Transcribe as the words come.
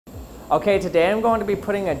Okay, today I'm going to be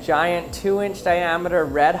putting a giant 2-inch diameter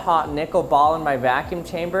red hot nickel ball in my vacuum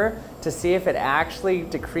chamber to see if it actually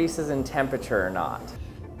decreases in temperature or not.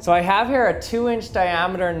 So I have here a 2-inch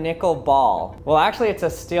diameter nickel ball. Well, actually it's a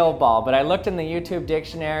steel ball, but I looked in the YouTube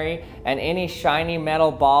dictionary and any shiny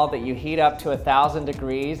metal ball that you heat up to 1,000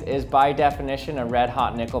 degrees is by definition a red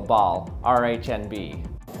hot nickel ball, RHNB.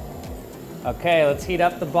 Okay, let's heat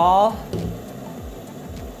up the ball.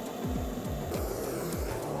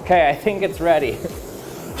 Okay, I think it's ready.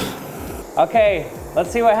 Okay,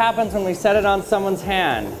 let's see what happens when we set it on someone's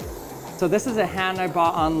hand. So this is a hand I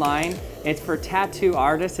bought online. It's for tattoo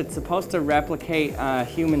artists. It's supposed to replicate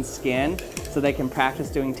human skin so they can practice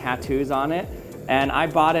doing tattoos on it. And I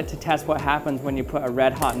bought it to test what happens when you put a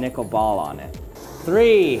red hot nickel ball on it.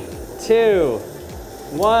 3, 2,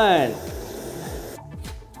 1.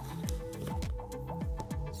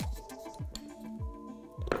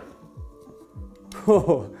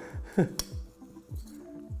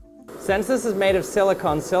 Since this is made of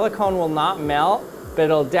silicone, silicone will not melt, but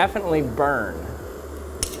it'll definitely burn.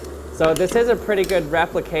 So this is a pretty good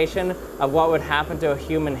replication of what would happen to a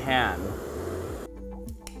human hand.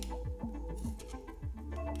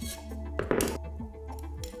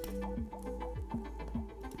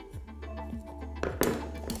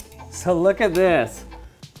 So look at this.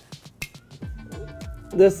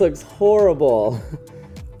 This looks horrible.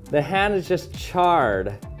 The hand is just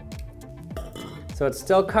charred. So it's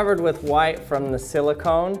still covered with white from the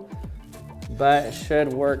silicone, but it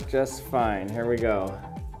should work just fine. Here we go.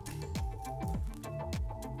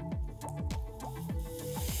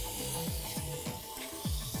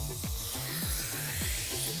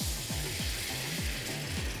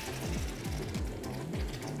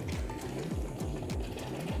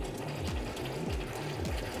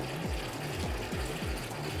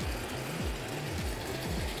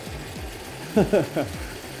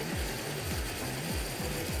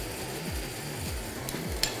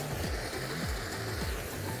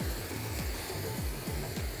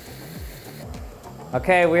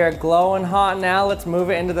 Okay, we are glowing hot now. Let's move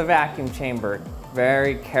it into the vacuum chamber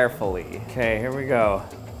very carefully. Okay, here we go.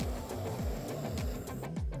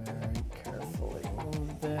 Very carefully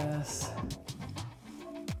move this.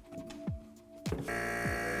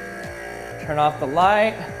 Turn off the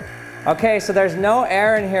light. Okay, so there's no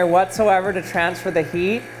air in here whatsoever to transfer the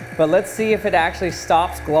heat, but let's see if it actually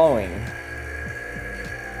stops glowing.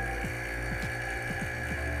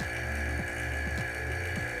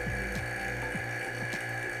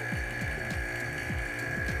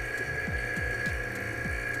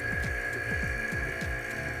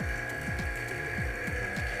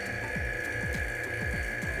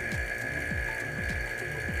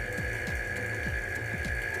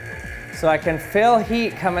 So I can feel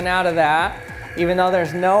heat coming out of that, even though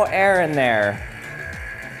there's no air in there.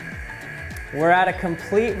 We're at a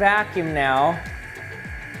complete vacuum now.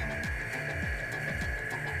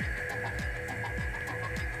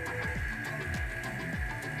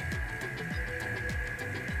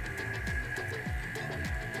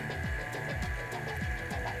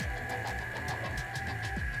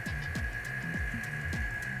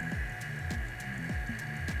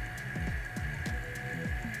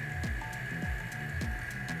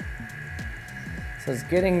 So it's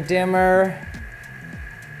getting dimmer.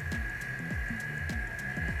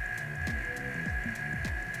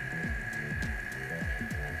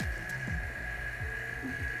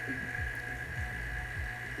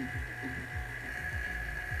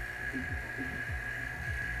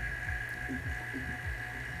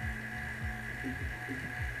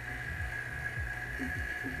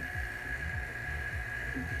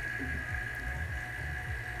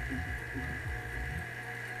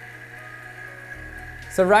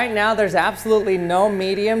 So right now there's absolutely no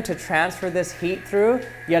medium to transfer this heat through,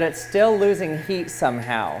 yet it's still losing heat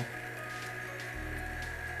somehow.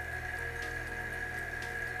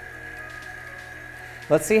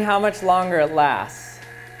 Let's see how much longer it lasts.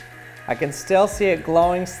 I can still see it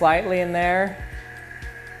glowing slightly in there.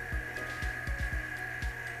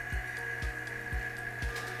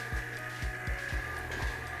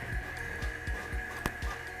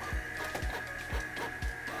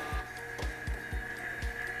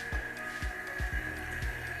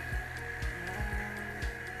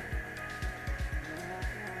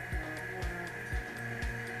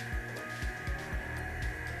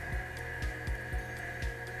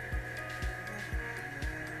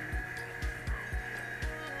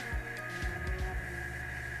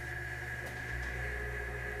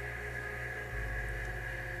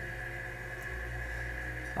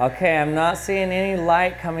 Okay, I'm not seeing any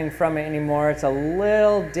light coming from it anymore. It's a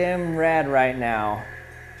little dim red right now.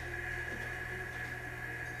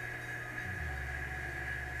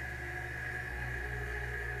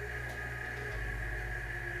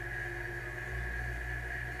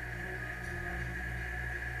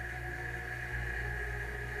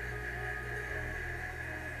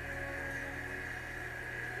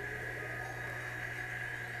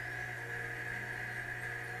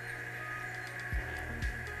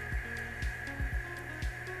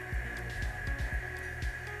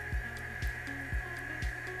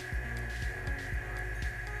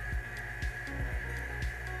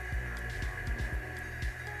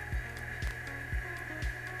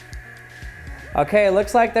 Okay, it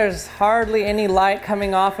looks like there's hardly any light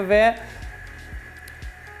coming off of it.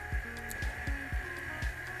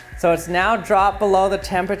 So it's now dropped below the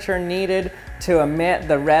temperature needed to emit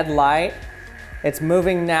the red light. It's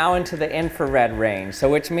moving now into the infrared range, so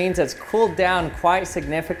which means it's cooled down quite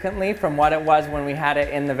significantly from what it was when we had it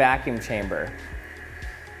in the vacuum chamber.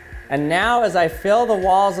 And now as I fill the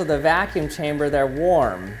walls of the vacuum chamber, they're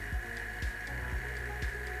warm.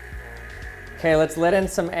 Okay, let's let in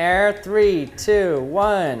some air. 3, 2,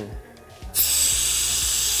 1.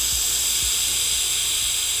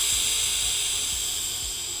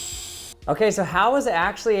 Okay, so how was it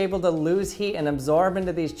actually able to lose heat and absorb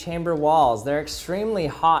into these chamber walls? They're extremely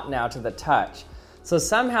hot now to the touch. So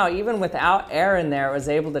somehow, even without air in there, it was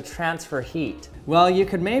able to transfer heat. Well, you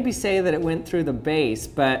could maybe say that it went through the base,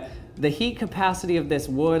 but the heat capacity of this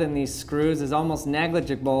wood and these screws is almost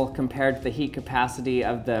negligible compared to the heat capacity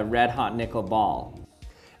of the red hot nickel ball.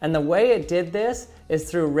 And the way it did this is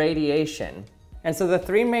through radiation. And so the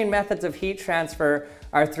three main methods of heat transfer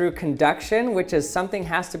are through conduction, which is something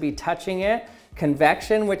has to be touching it,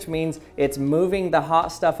 convection, which means it's moving the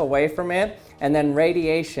hot stuff away from it, and then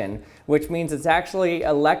radiation, which means it's actually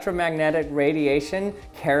electromagnetic radiation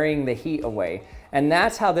carrying the heat away. And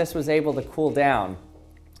that's how this was able to cool down.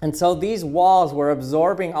 And so these walls were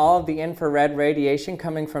absorbing all of the infrared radiation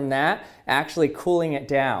coming from that, actually cooling it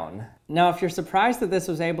down. Now, if you're surprised that this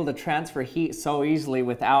was able to transfer heat so easily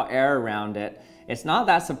without air around it, it's not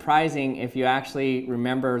that surprising if you actually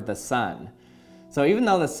remember the sun. So even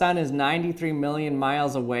though the sun is 93 million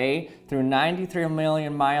miles away, through 93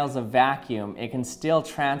 million miles of vacuum, it can still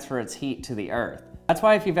transfer its heat to the earth. That's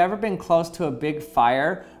why if you've ever been close to a big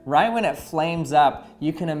fire, right when it flames up,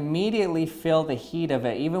 you can immediately feel the heat of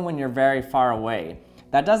it even when you're very far away.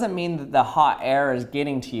 That doesn't mean that the hot air is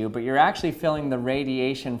getting to you, but you're actually feeling the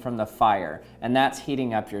radiation from the fire, and that's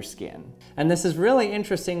heating up your skin. And this is really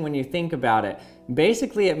interesting when you think about it.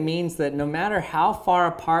 Basically, it means that no matter how far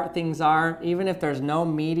apart things are, even if there's no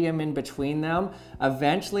medium in between them,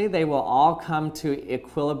 eventually they will all come to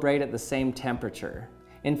equilibrate at the same temperature.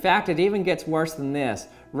 In fact, it even gets worse than this.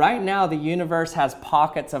 Right now, the universe has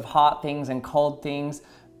pockets of hot things and cold things,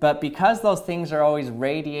 but because those things are always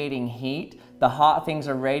radiating heat, the hot things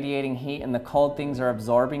are radiating heat and the cold things are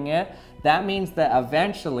absorbing it, that means that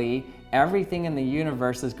eventually everything in the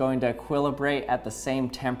universe is going to equilibrate at the same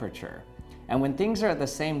temperature. And when things are at the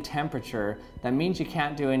same temperature, that means you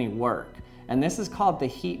can't do any work. And this is called the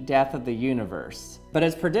heat death of the universe. But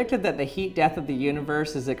it's predicted that the heat death of the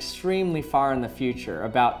universe is extremely far in the future,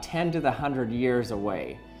 about 10 to the 100 years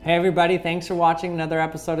away. Hey everybody, thanks for watching another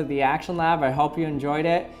episode of the Action Lab. I hope you enjoyed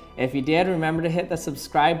it. If you did, remember to hit the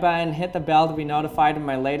subscribe button, hit the bell to be notified when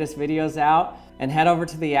my latest video's out, and head over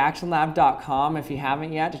to theactionlab.com if you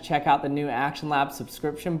haven't yet to check out the new Action Lab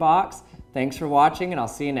subscription box. Thanks for watching, and I'll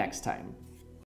see you next time.